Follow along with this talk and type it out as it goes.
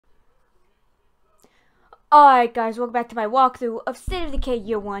Alright guys, welcome back to my walkthrough of State of Decay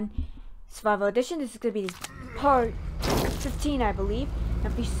Year 1 Survival Edition. This is going to be part 15, I believe. Now,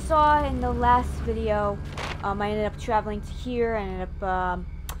 if you saw in the last video, I ended up traveling to here. I ended up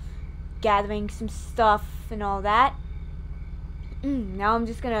gathering some stuff and all that. Now I'm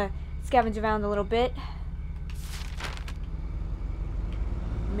just going to scavenge around a little bit.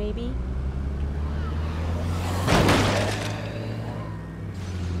 Maybe.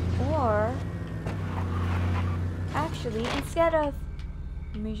 Or... actually, instead of,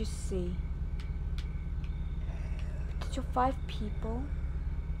 let me just see, potential 5 people.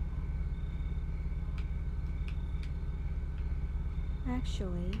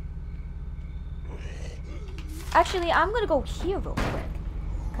 Actually, I'm gonna go here real quick,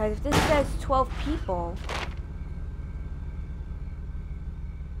 because if this says 12 people,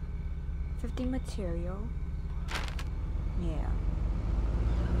 50 material, yeah.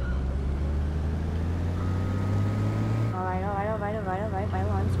 Alright, my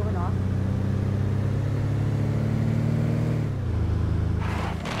alarm's going off.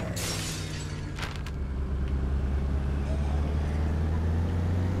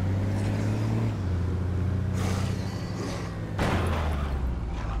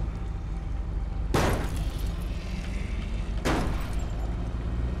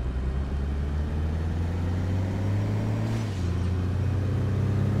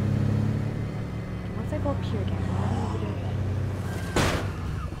 Once I go up here again,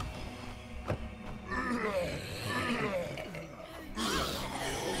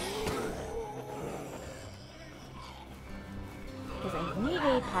 because I need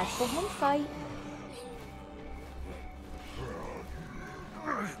a possible home site.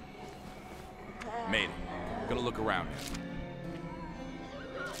 Made it. Gonna look around now.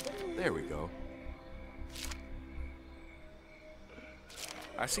 There we go.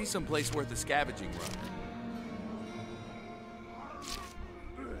 I see some place worth a scavenging run.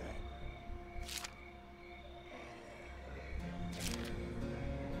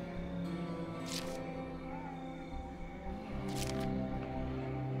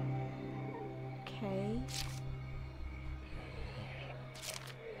 Okay.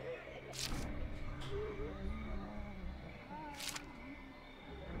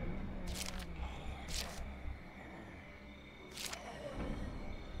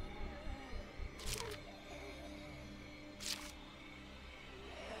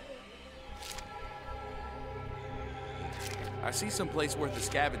 I see some place worth a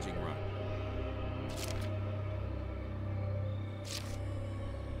scavenging run.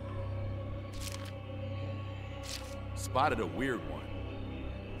 Spotted a weird one.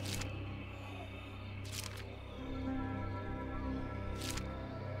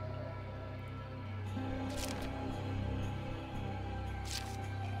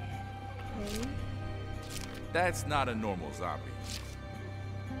 Okay. That's not a normal zombie.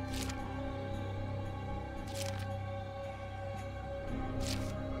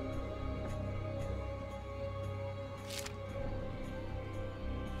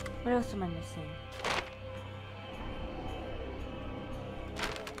 What else am I missing?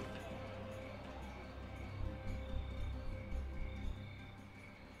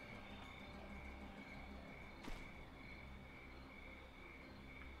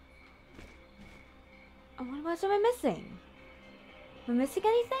 What else am I missing? Am I missing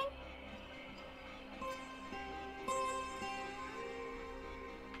anything?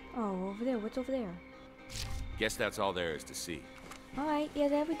 Oh, over there. What's over there? Guess that's all there is to see. Alright, yeah,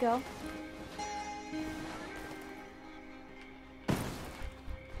 there we go.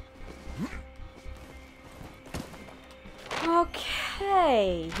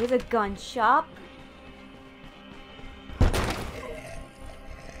 Okay, here's a gun shop.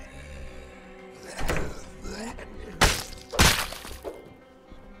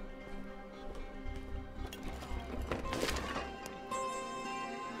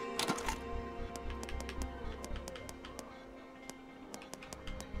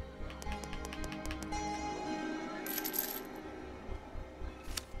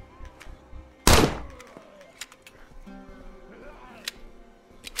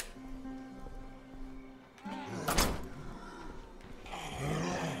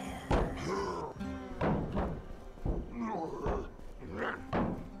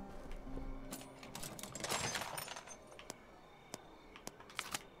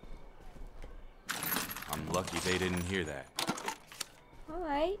 I'm lucky they didn't hear that.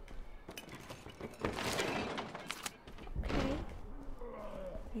 Alright. Okay.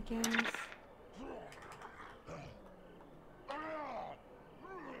 I guess.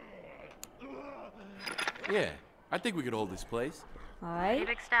 Yeah, I think we could hold this place. Alright. Hey,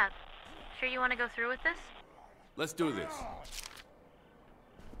 Big Stat. Sure you want to go through with this? Let's do this.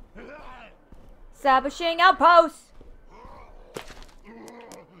 Establishing outpost.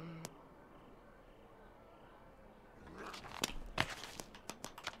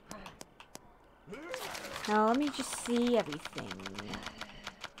 Now let me just see everything.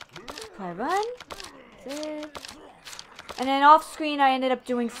 Can I run? That's it. And then off screen I ended up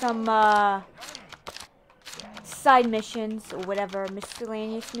doing some side missions or whatever,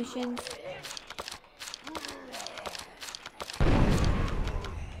 miscellaneous missions.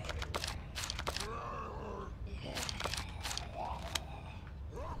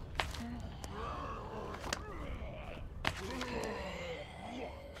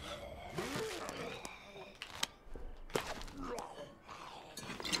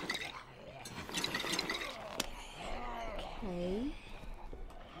 Okay.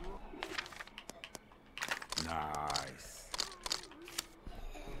 Nice.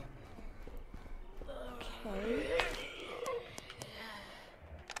 Okay.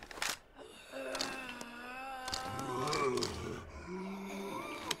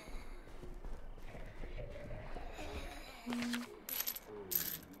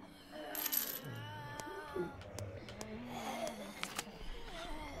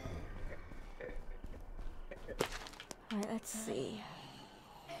 Alright, let's see.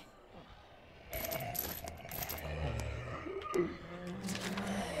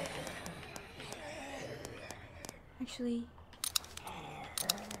 Actually,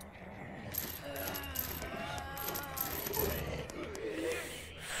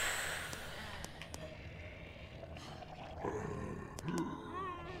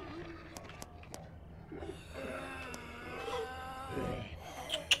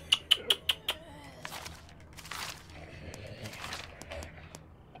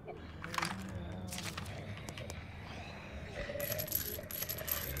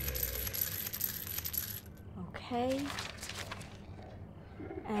 okay.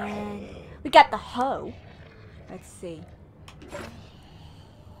 And we got the hoe. Let's see.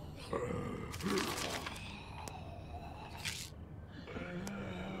 Okay.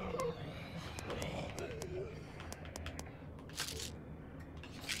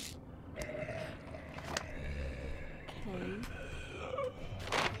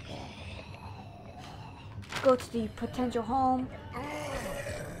 Go to the potential home.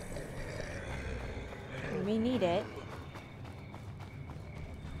 We may need it.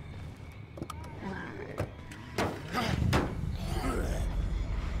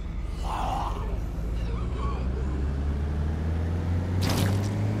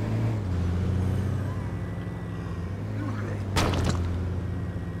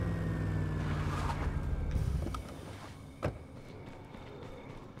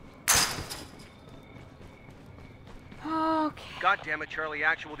 Okay. God damn it, Charlie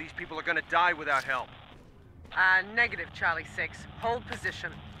Actual, these people are gonna die without help. Negative, Charlie 6. Hold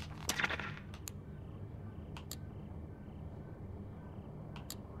position.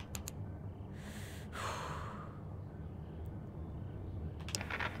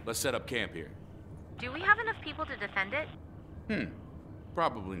 Let's set up camp here. Do we have enough people to defend it?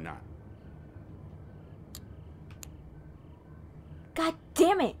 Probably not. God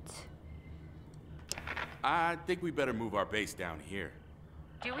damn it! I think we better move our base down here.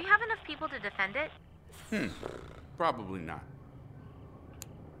 Do we have enough people to defend it? Probably not.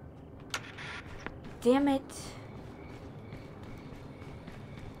 Damn it.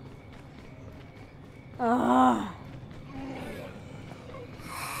 Ugh.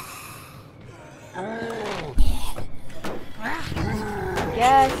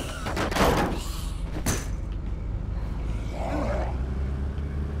 Yes.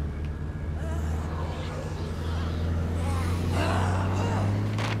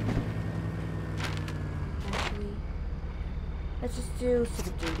 Actually, let's just do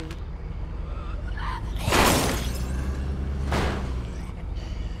civic duty.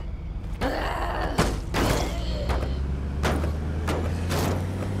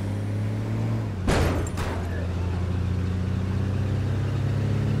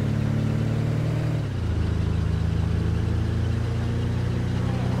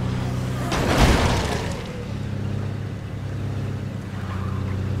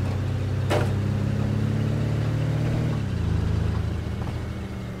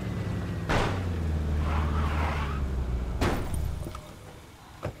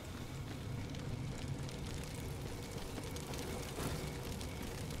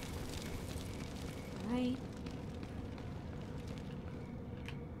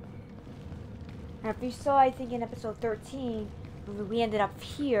 Now, if you saw, I think in episode 13, we ended up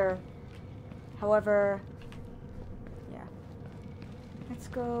here. However, yeah. Let's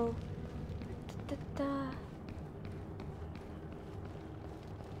go.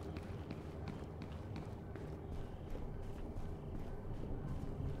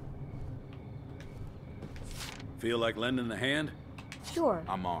 Feel like lending a hand? Sure.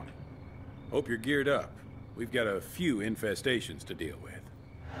 I'm on it. Hope you're geared up. We've got a few infestations to deal with.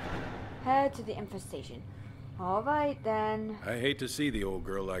 Head to the infestation. Alright then. I hate to see the old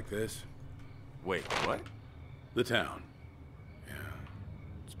girl like this. Wait, what? The town. Yeah.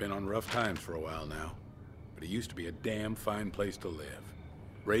 It's been on rough times for a while now. But it used to be a damn fine place to live.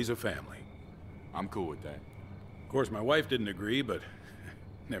 Raise a family. I'm cool with that. Of course, my wife didn't agree, but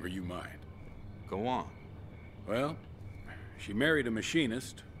never you mind. Go on. Well, she married a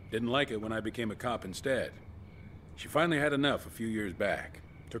machinist. Didn't like it when I became a cop instead. She finally had enough a few years back.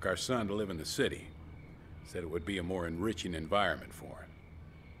 Took our son to live in the city. Said it would be a more enriching environment for him.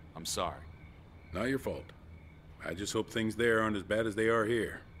 I'm sorry. Not your fault. I just hope things there aren't as bad as they are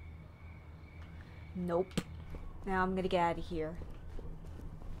here. Nope. Now I'm gonna get out of here.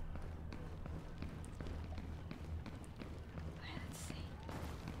 Let's see.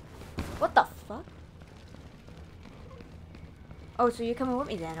 What the fuck? Oh, so you're coming with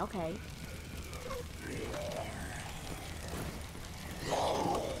me then? Okay.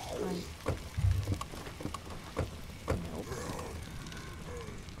 Nope.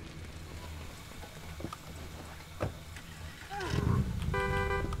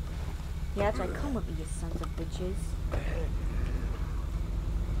 Yeah, that's right. Come with me, you sons of bitches.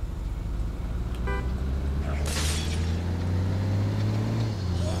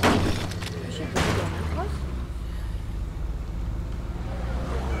 I should really go with us.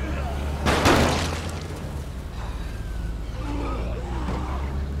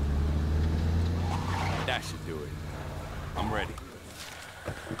 That should do it. I'm ready.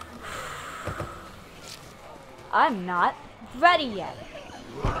 I'm not ready yet.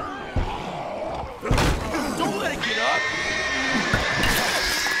 Don't let it get up!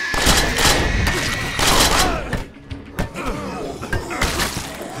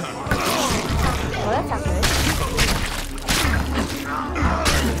 Well, that's not good.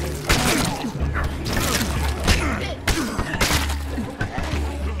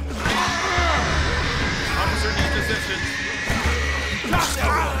 Officer needs assistance.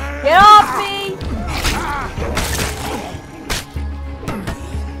 Get off me!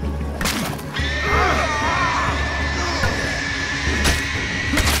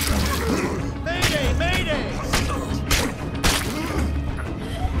 Mayday! Mayday!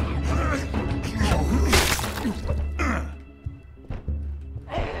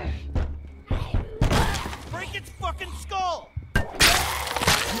 Break its fucking skull!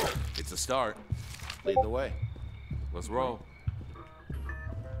 It's a start. Lead the way. Let's roll.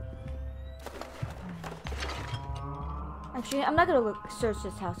 Actually, I'm not gonna search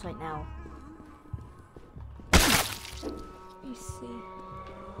this house right now. Let me see.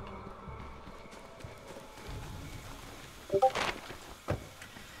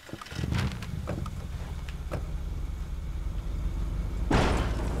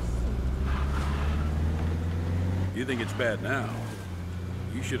 You think it's bad now?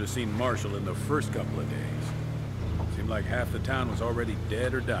 You should have seen Marshall in the first couple of days. Seemed like half the town was already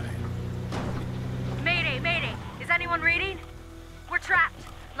dead or dying. Mayday, mayday. Is anyone reading? We're trapped.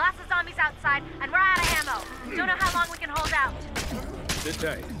 Lots of zombies outside, and we're out of ammo. Don't know how long we can hold out. Sit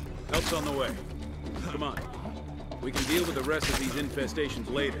tight. Help's on the way. Come on. We can deal with the rest of these infestations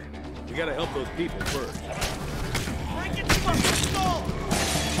later. We gotta help those people first. Break its fucking skull!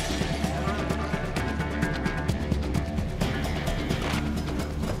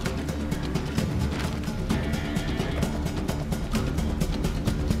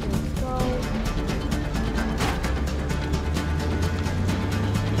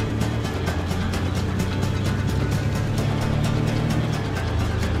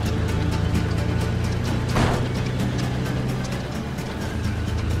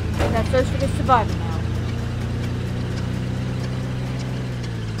 Search for the survivor now.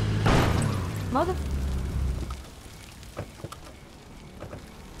 Mother.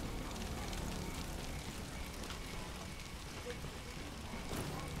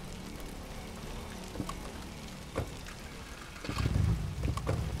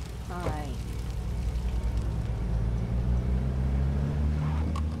 All right.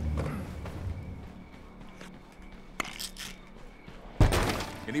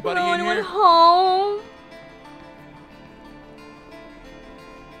 Anybody Hello, in anyone here? home?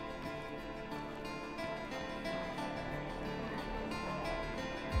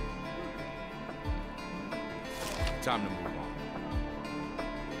 Time to move on.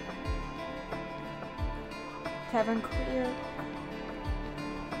 Tavern clear.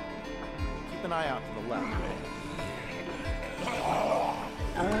 Keep an eye out to the left.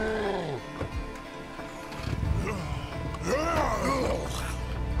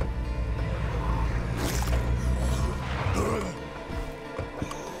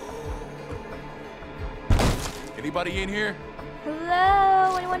 Anybody in here?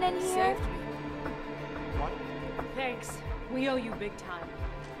 Hello? Anyone in here? Saved me. What? Thanks. We owe you big time.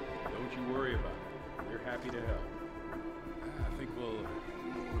 Don't you worry about it. We're happy to help. I think we'll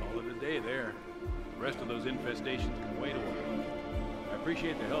call it a day there. The rest of those infestations can wait a while. I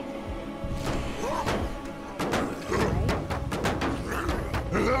appreciate the help.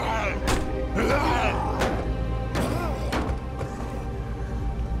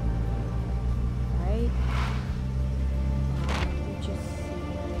 Right. Let me just see.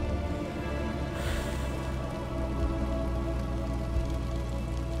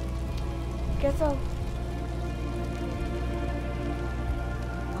 Guess I'll.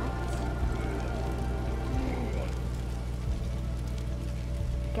 What?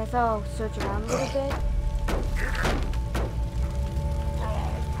 Guess I'll search around a little bit.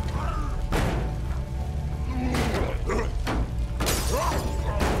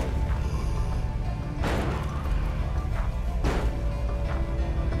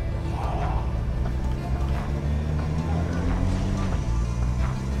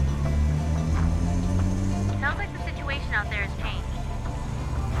 Sounds like the situation out there has changed.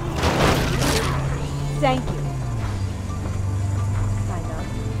 Thank you. Kind of.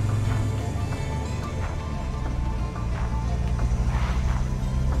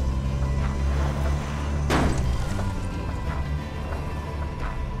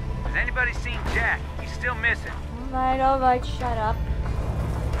 Has anybody seen Jack? He's still missing. Alright, shut up.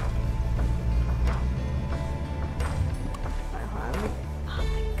 Oh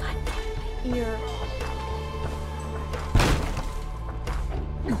my god, my ear.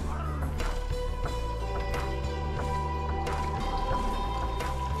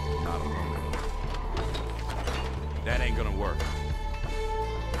 Not a moment. That ain't gonna work.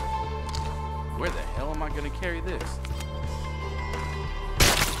 Where the hell am I gonna carry this?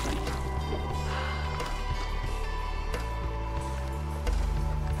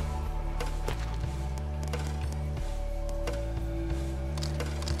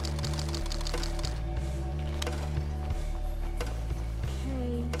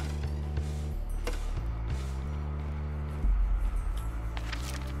 Okay.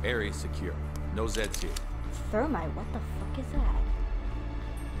 Area secure. No Zeds here. Thermite, what the fuck is that?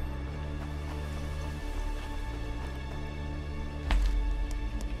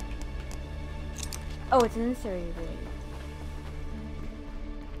 Oh, it's an incendiary grenade.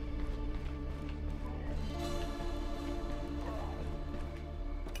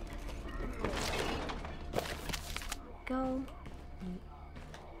 Go.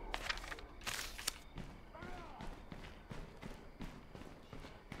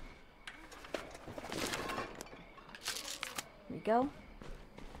 Here we go.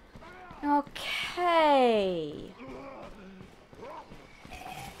 Okay.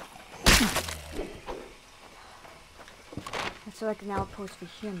 Let's select an outpost for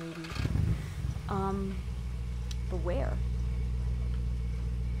here, maybe. But where?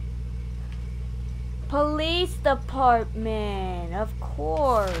 Police department, of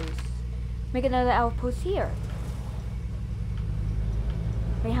course. Make another outpost here.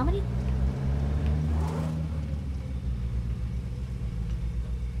 Wait, how many?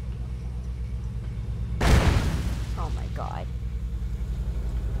 Oh my god.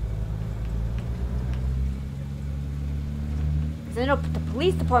 I know the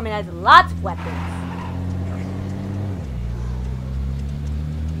police department has lots of weapons.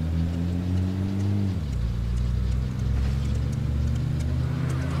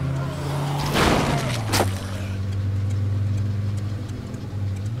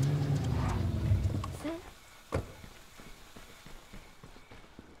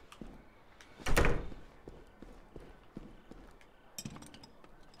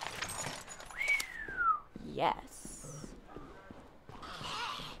 Yes.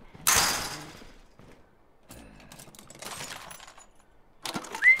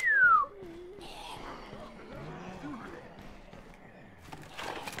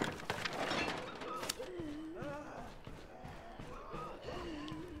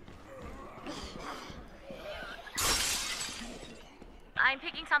 I'm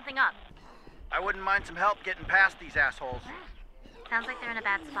picking something up. I wouldn't mind some help getting past these assholes. Sounds like they're in a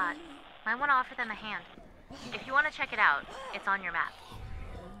bad spot. Might want to offer them a hand. If you want to check it out, it's on your map.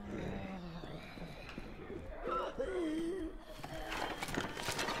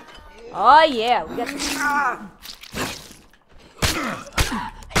 Oh yeah, we got some.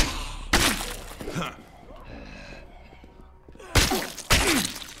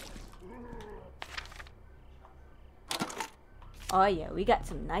 Oh yeah, we got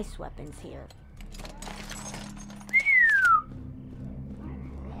some nice weapons here.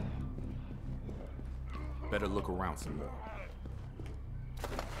 Better look around some more.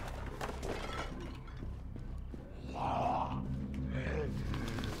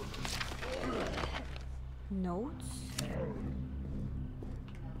 Notes?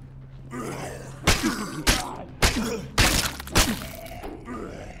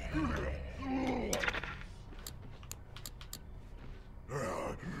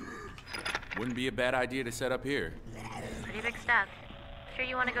 Wouldn't be a bad idea to set up here. Pretty big step. Sure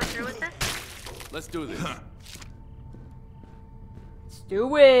you want to go through with this? Let's do this. Let's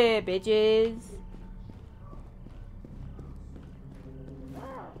do it, bitches.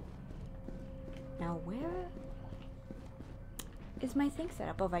 Now where is my thing set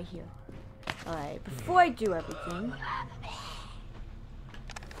up? Over here. Alright, before I do everything.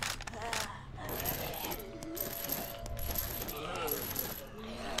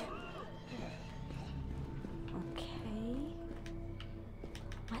 Okay.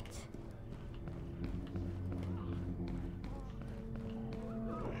 What?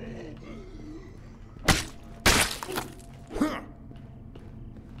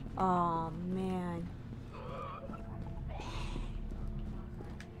 Oh man.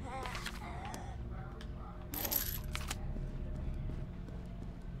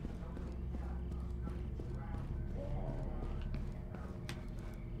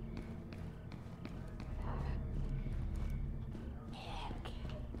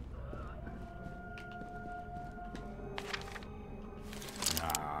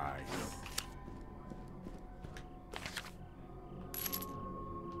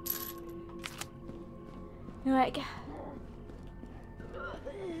 Like,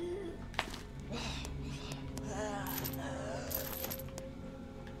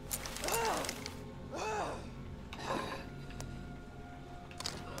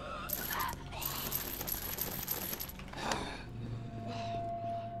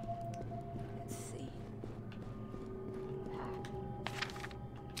 let's see.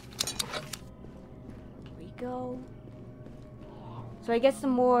 Here we go. So I get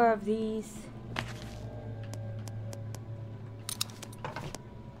some more of these.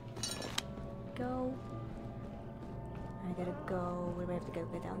 Go. I gotta go. Where do I have to go?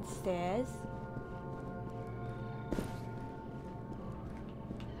 Go downstairs.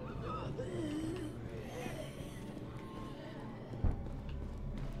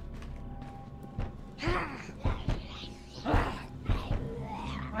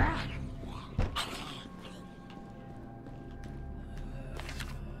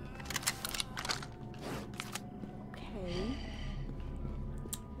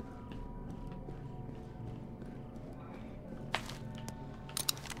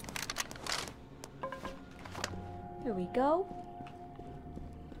 Here we go.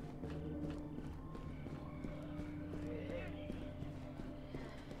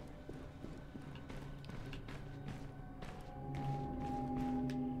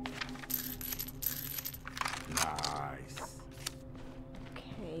 Nice.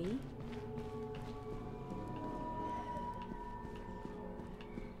 Okay.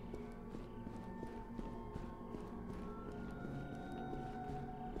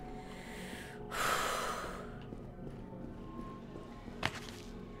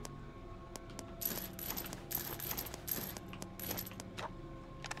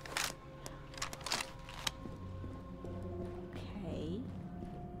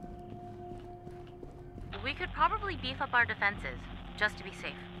 We could probably beef up our defenses, just to be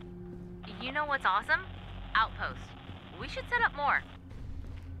safe. You know what's awesome? Outposts. We should set up more.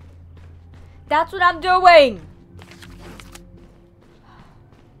 That's what I'm doing!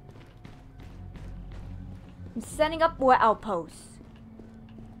 I'm setting up more outposts.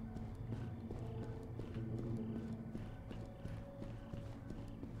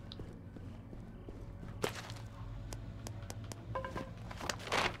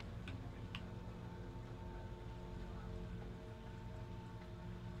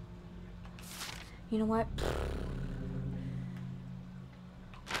 You know what?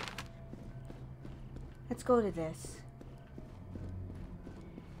 Let's go to this.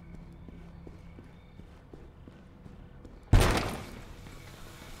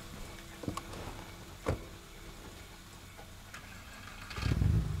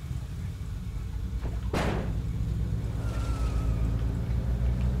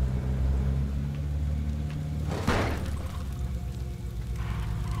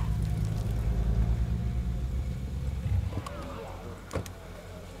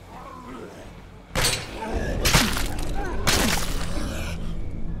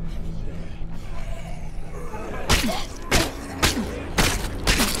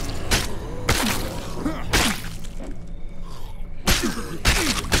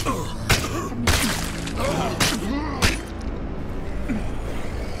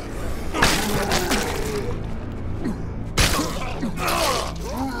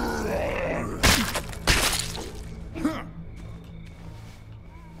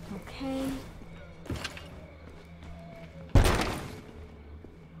 Okay.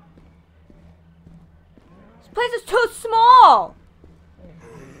 This place is too small!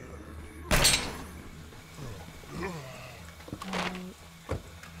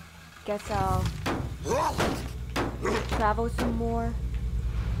 Guess I'll travel some more.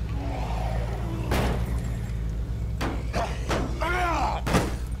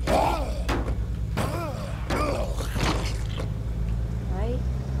 Right?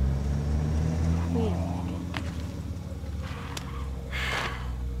 Wait a second.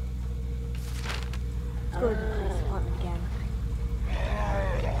 Let's go to the police department again.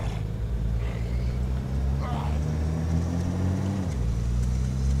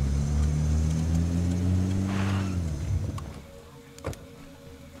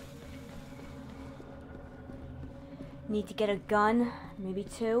 Need to get a gun, maybe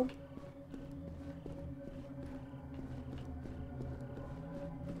 2.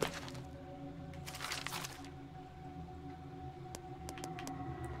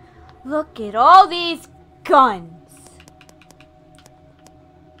 Look at all these guns.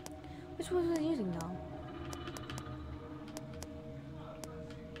 Which one was I using though?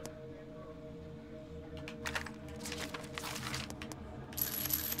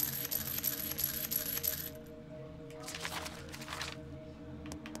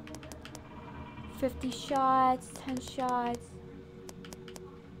 $50 shots, 10 shots.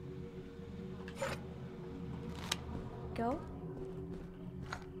 Go.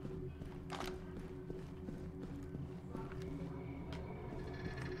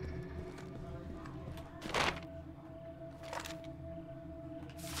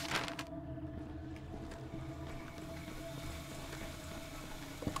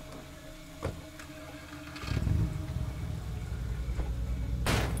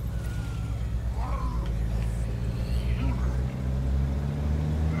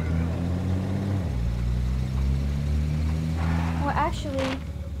 Actually,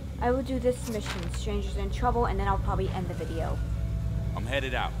 I will do this mission, Strangers in Trouble, and then I'll probably end the video. I'm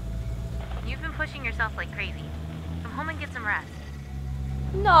headed out. You've been pushing yourself like crazy. Come home and get some rest.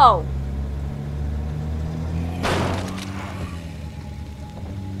 No!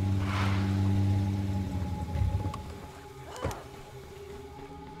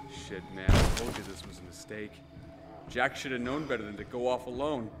 Shit, man, I told you this was a mistake. Jack should have known better than to go off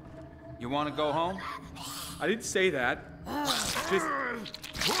alone. You want to go home? I didn't say that. Just,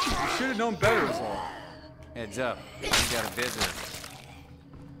 you should have known better is all. Heads up, we got a visitor.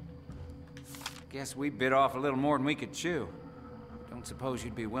 Guess we bit off a little more than we could chew. Don't suppose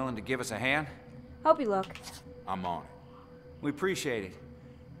you'd be willing to give us a hand? Hope you look. I'm on it. We appreciate it.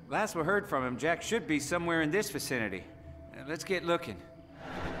 Last we heard from him, Jack should be somewhere in this vicinity. Let's get looking.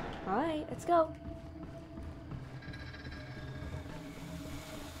 Alright, let's go.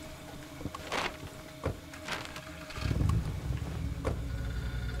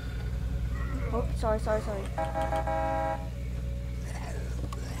 Oh, sorry.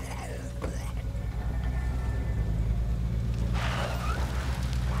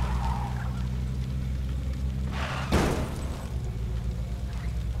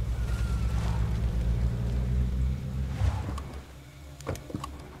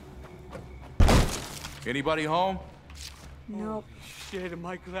 Anybody home? Nope. Shit, am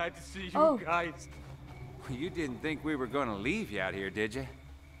I glad to see you Oh. guys. You didn't think we were gonna leave you out here, did you?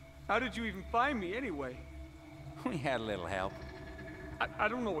 How did you even find me anyway? We had a little help. I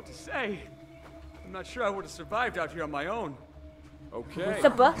don't know what to say. I'm not sure I would have survived out here on my own. Okay, What's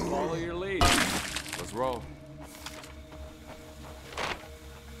up, bud? follow your lead. Let's roll.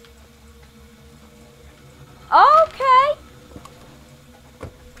 Okay.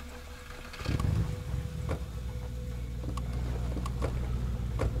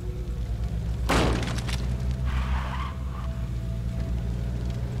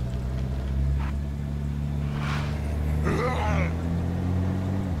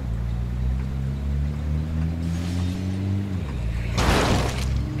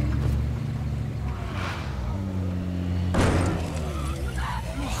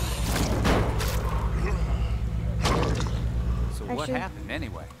 What happened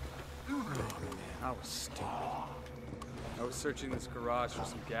anyway? I was stupid. I was searching this garage for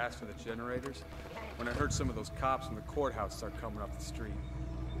some gas for the generators when I heard some of those cops from the courthouse start coming up the street.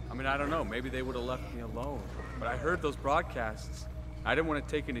 I mean, I don't know, maybe they would have left me alone, but I heard those broadcasts. I didn't want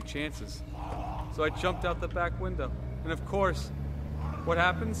to take any chances. So I jumped out the back window. And of course, what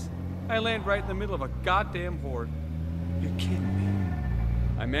happens? I land right in the middle of a goddamn horde. You're kidding me.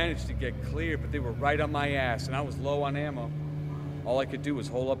 I managed to get clear, but they were right on my ass, and I was low on ammo. All I could do was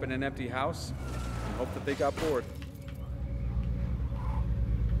hole up in an empty house and hope that they got bored.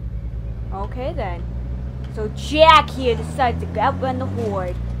 Okay then. So Jack here decides to outrun the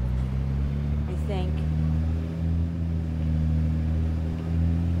horde. I think.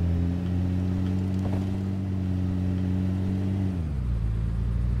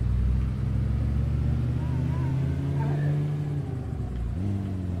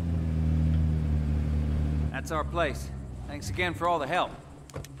 That's our place. Thanks again for all the help.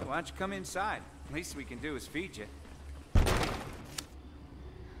 Why don't you come inside? Least we can do is feed you.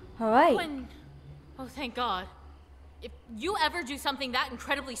 Alright. Oh, thank God. If you ever do something that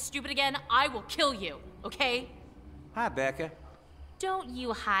incredibly stupid again, I will kill you, okay? Hi, Becca. Don't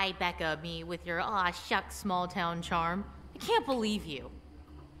you hi Becca me with your aw shucks small town charm. I can't believe you.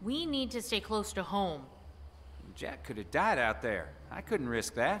 We need to stay close to home. Jack could have died out there. I couldn't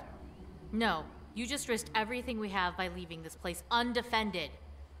risk that. No, you just risked everything we have by leaving this place undefended.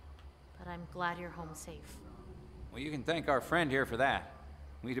 But I'm glad you're home safe. Well, you can thank our friend here for that.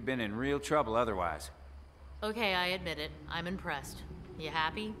 We'd have been in real trouble otherwise. Okay, I admit it. I'm impressed. You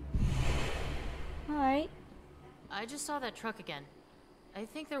happy? Alright. I just saw that truck again. I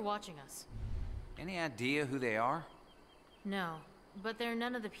think they're watching us. Any idea who they are? No, but they're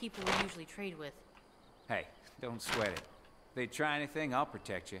none of the people we usually trade with. Hey, don't sweat it. If they try anything, I'll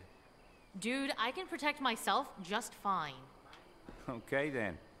protect you. Dude, I can protect myself just fine. Okay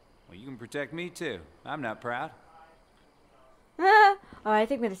then. Well, you can protect me too. I'm not proud. Alright, I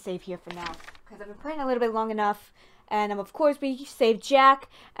think I'm gonna save here for now. Because I've been playing a little bit long enough. And of course we saved Jack.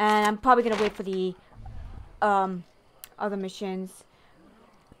 And I'm probably gonna wait for the other missions.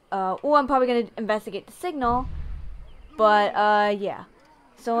 Or I'm probably gonna investigate the signal. But yeah.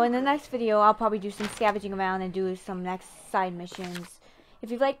 So in the next video I'll probably do some scavenging around and do some next side missions. If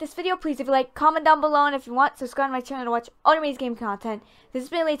you liked this video, please, if you like, comment down below, and if you want, subscribe to my channel to watch all the amazing game content. This has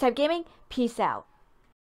been Late Type Gaming. Peace out.